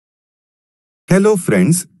Hello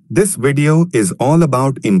friends, this video is all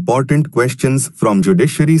about important questions from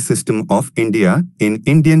Judiciary System of India in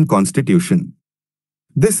Indian Constitution.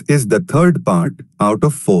 This is the third part out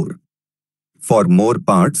of 4. For more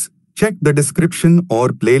parts, check the description or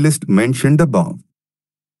playlist mentioned above.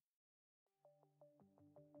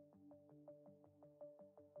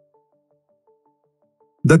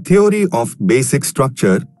 The theory of basic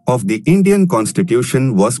structure of the Indian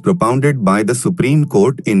Constitution was propounded by the Supreme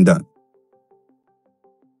Court in the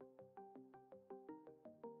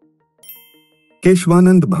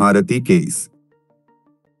Keshwanand Bharati case.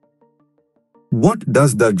 What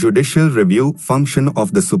does the judicial review function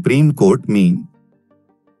of the Supreme Court mean?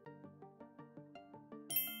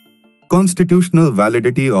 Constitutional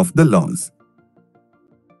validity of the laws.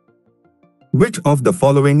 Which of the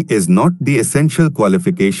following is not the essential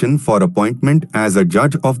qualification for appointment as a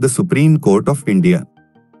judge of the Supreme Court of India?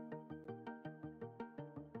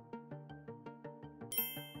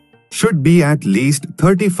 Should be at least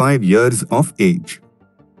 35 years of age.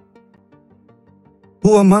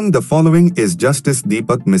 Who among the following is Justice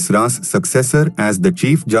Deepak Misra's successor as the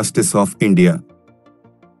Chief Justice of India?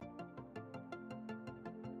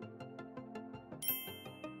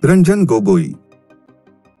 Ranjan Gogoi.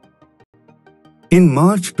 In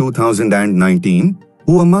March 2019,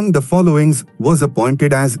 who among the following was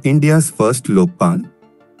appointed as India's first Lokpal?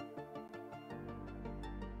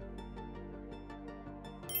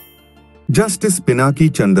 Justice Pinaki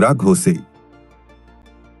Chandra Ghose.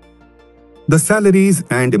 The salaries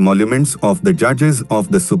and emoluments of the judges of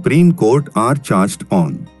the Supreme Court are charged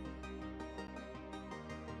on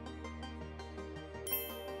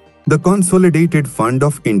the Consolidated Fund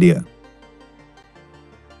of India.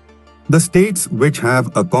 The states which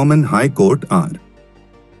have a common High Court are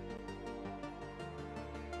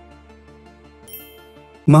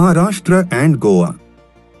Maharashtra and Goa.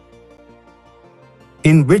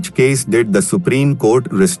 In which case did the Supreme Court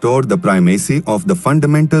restore the primacy of the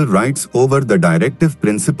fundamental rights over the directive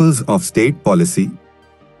principles of state policy?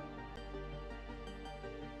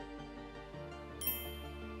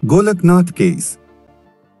 Golaknath case.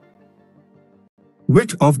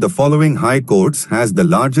 Which of the following high courts has the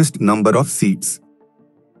largest number of seats?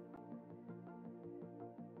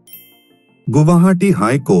 Guwahati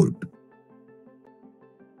High Court.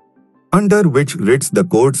 Under which writs the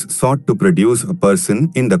courts sought to produce a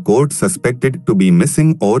person in the court suspected to be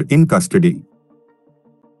missing or in custody?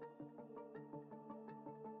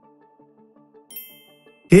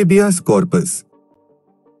 Habeas corpus.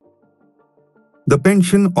 The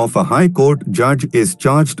pension of a High Court judge is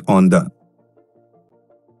charged on the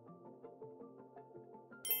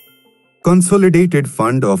Consolidated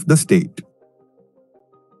Fund of the state.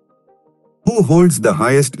 Who holds the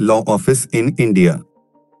highest law office in India?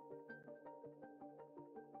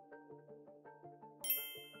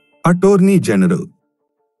 Attorney General.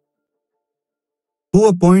 Who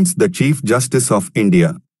appoints the Chief Justice of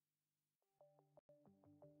India?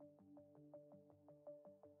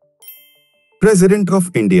 President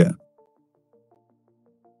of India.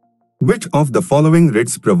 Which of the following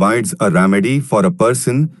writs provides a remedy for a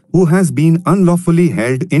person who has been unlawfully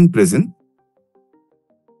held in prison?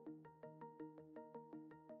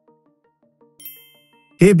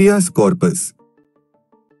 Habeas corpus.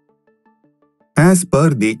 As per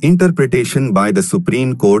the interpretation by the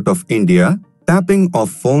Supreme Court of India, tapping of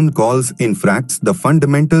phone calls infracts the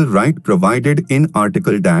fundamental right provided in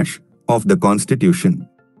Article - of the Constitution.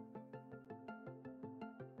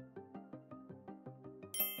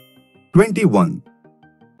 21.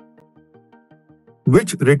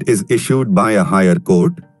 Which writ is issued by a higher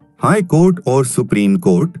court, High Court or Supreme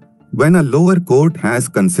Court when a lower court has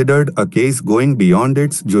considered a case going beyond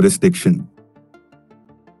its jurisdiction?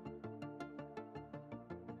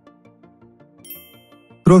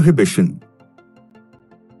 Prohibition.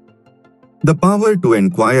 The power to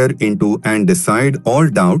inquire into and decide all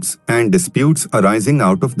doubts and disputes arising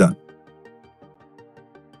out of the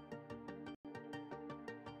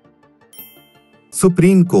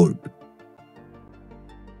Supreme Court.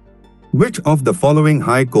 Which of the following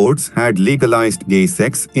high courts had legalized gay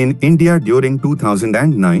sex in India during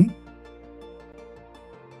 2009?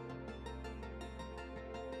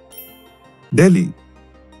 Delhi.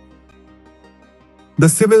 The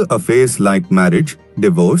civil affairs like marriage,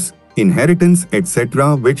 divorce, inheritance,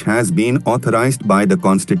 etc. which has been authorized by the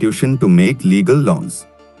Constitution to make legal laws.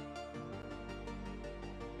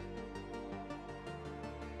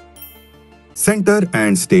 Centre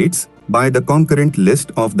and states by the concurrent list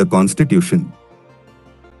of the Constitution.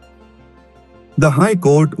 The High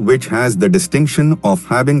Court which has the distinction of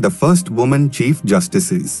having the first woman Chief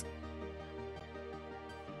Justices.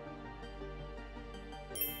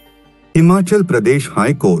 Himachal Pradesh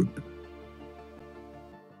High Court.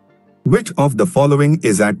 Which of the following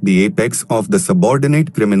is at the apex of the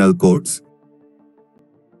subordinate criminal courts?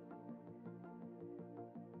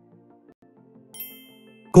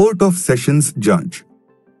 Court of Sessions Judge.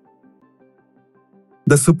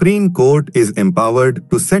 The Supreme Court is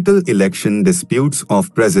empowered to settle election disputes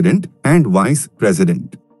of President and Vice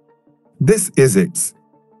President. This is its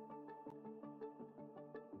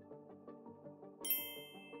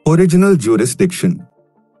original jurisdiction.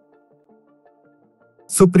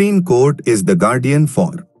 Supreme Court is the guardian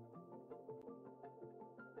for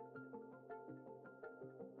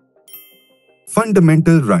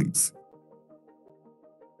fundamental rights.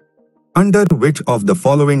 Under which of the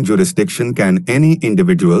following jurisdiction can any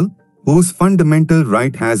individual whose fundamental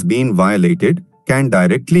right has been violated can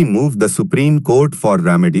directly move the Supreme Court for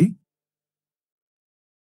remedy?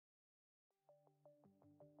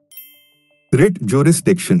 Writ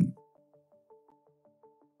jurisdiction.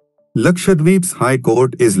 Lakshadweep's High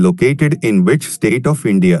Court is located in which state of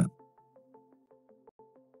India?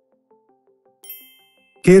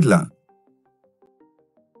 Kerala.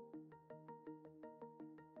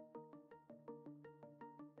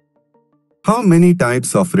 How many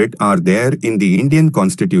types of writ are there in the Indian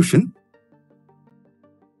Constitution?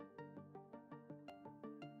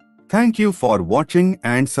 Thank you for watching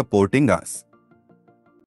and supporting us.